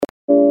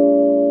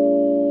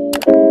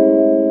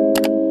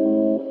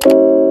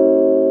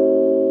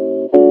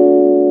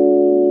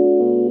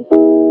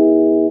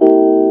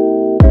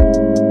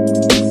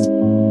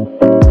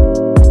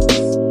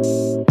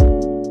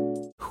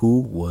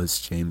was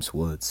James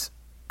Woods.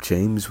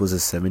 James was a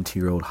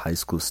 17-year-old high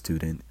school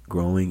student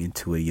growing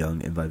into a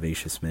young and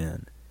vivacious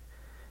man.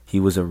 He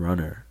was a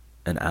runner,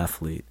 an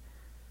athlete.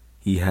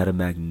 He had a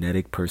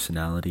magnetic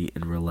personality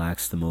and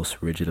relaxed the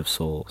most rigid of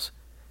souls.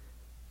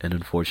 And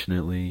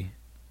unfortunately,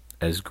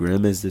 as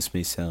grim as this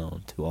may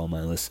sound to all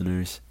my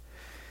listeners,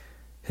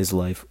 his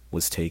life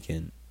was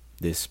taken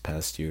this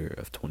past year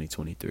of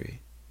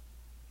 2023.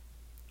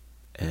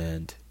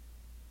 And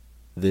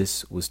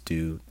this was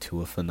due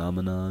to a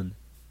phenomenon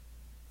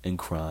and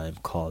crime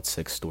called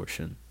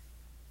sextortion.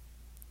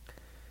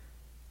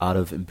 Out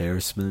of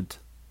embarrassment,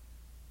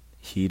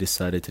 he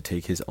decided to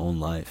take his own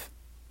life.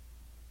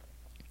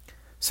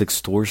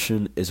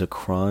 Sextortion is a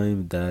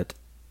crime that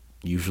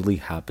usually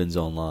happens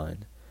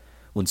online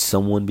when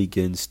someone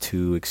begins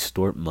to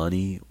extort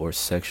money or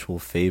sexual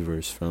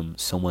favors from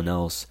someone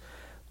else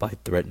by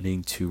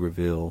threatening to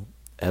reveal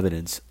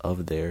evidence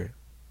of their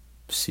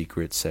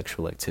secret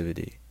sexual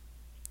activity.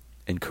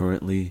 And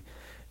currently,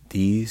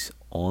 these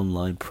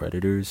online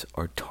predators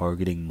are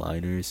targeting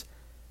minors,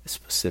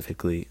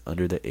 specifically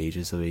under the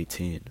ages of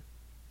 18.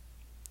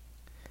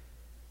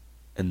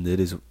 And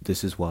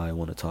this is why I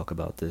want to talk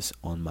about this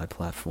on my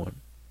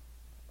platform.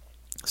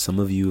 Some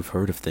of you have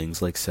heard of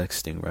things like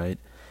sexting, right?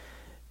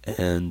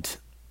 And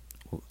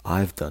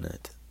I've done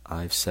it.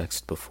 I've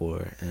sexted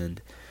before,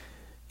 and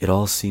it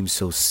all seems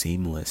so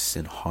seamless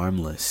and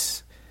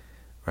harmless,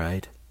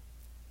 right?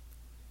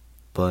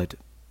 But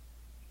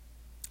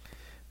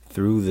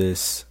through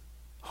this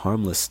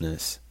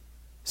harmlessness,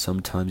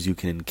 sometimes you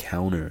can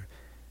encounter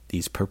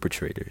these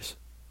perpetrators.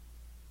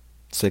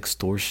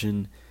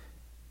 Sextortion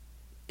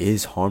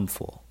is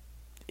harmful,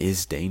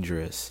 is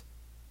dangerous,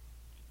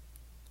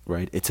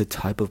 right? It's a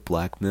type of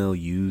blackmail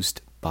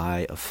used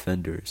by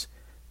offenders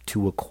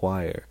to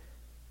acquire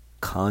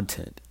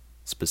content,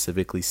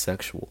 specifically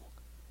sexual,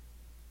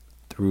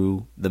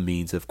 through the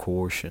means of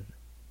coercion.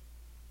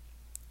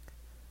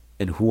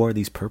 And who are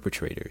these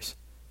perpetrators?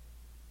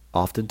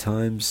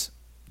 Oftentimes,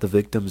 the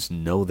victims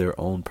know their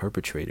own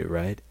perpetrator,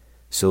 right?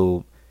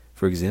 So,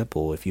 for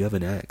example, if you have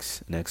an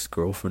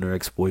ex-girlfriend or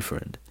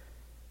ex-boyfriend,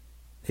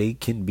 they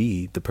can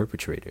be the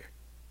perpetrator.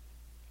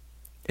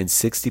 And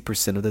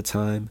 60% of the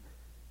time,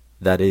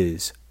 that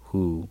is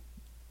who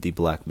the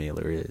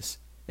blackmailer is.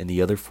 And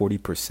the other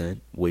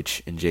 40%,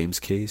 which in James'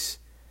 case,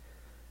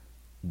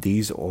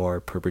 these are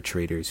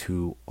perpetrators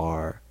who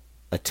are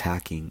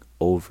attacking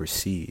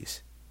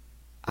overseas,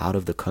 out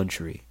of the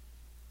country,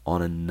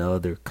 on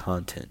another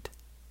continent.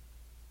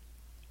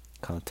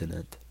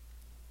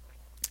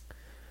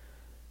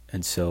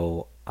 And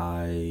so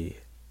I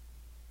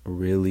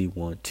really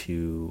want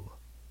to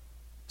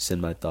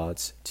send my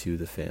thoughts to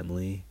the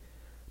family,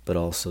 but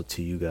also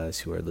to you guys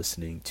who are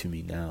listening to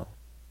me now.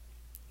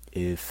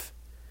 If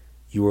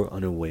you are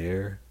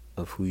unaware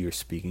of who you're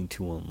speaking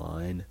to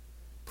online,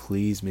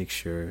 please make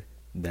sure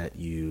that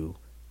you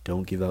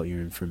don't give out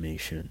your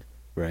information,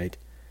 right?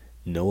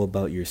 Know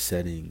about your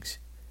settings,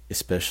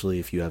 especially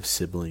if you have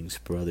siblings,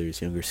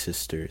 brothers, younger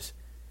sisters.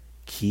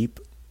 Keep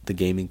the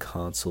gaming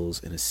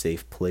consoles in a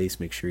safe place.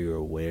 Make sure you're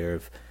aware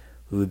of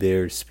who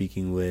they're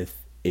speaking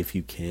with, if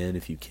you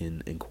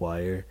can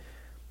inquire.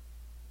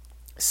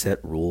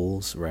 Set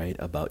rules, right,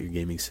 about your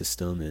gaming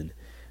system and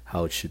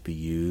how it should be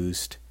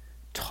used.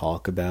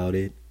 Talk about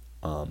it.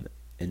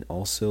 And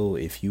also,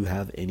 if you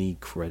have any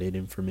credit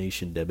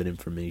information, debit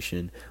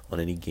information on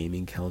any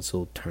gaming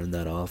console, turn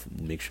that off.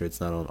 Make sure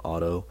it's not on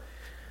auto.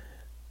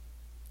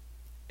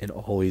 And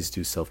always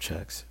do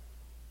self-checks.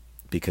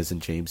 Because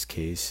in James'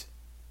 case,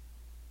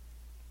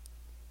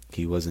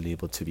 he wasn't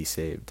able to be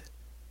saved.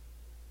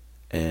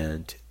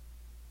 And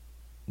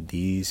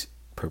these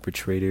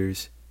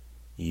perpetrators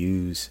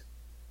use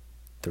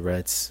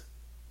threats,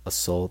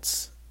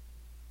 assaults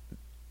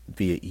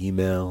via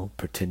email,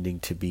 pretending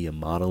to be a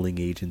modeling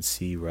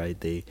agency,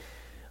 right? They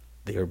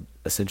are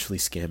essentially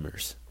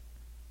scammers.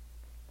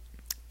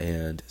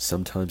 And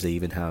sometimes they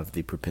even have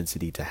the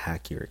propensity to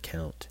hack your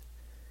account.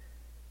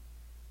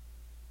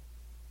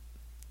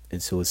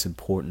 And so it's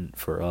important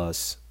for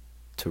us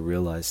to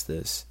realize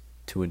this,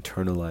 to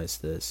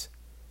internalize this,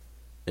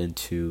 and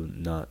to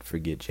not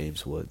forget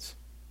James Woods.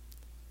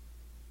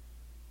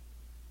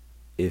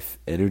 If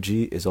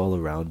energy is all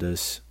around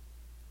us,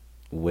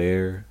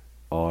 where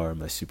are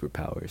my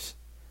superpowers?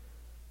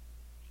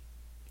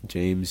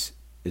 James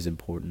is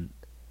important.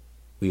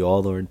 We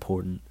all are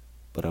important,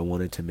 but I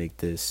wanted to make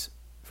this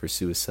for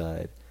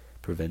suicide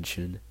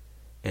prevention.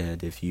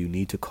 And if you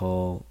need to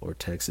call or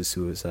text the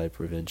suicide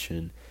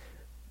prevention,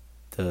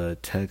 the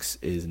text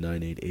is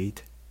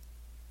 988.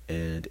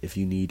 And if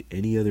you need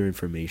any other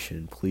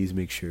information, please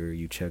make sure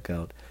you check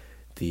out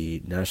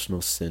the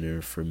National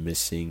Center for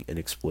Missing and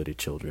Exploited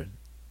Children.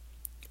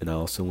 And I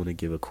also want to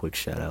give a quick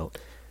shout out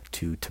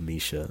to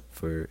Tamisha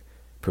for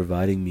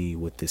providing me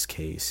with this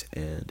case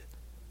and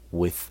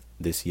with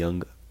this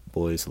young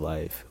boy's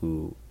life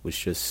who was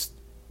just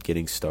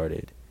getting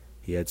started.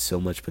 He had so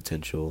much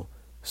potential,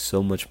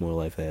 so much more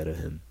life ahead of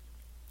him.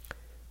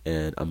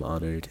 And I'm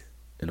honored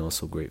and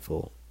also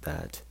grateful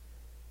that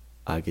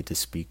I get to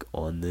speak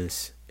on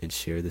this and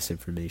share this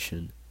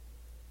information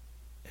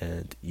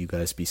And you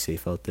guys be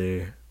safe out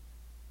there,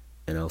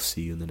 and I'll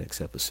see you in the next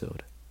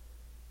episode.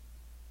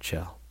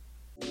 Ciao.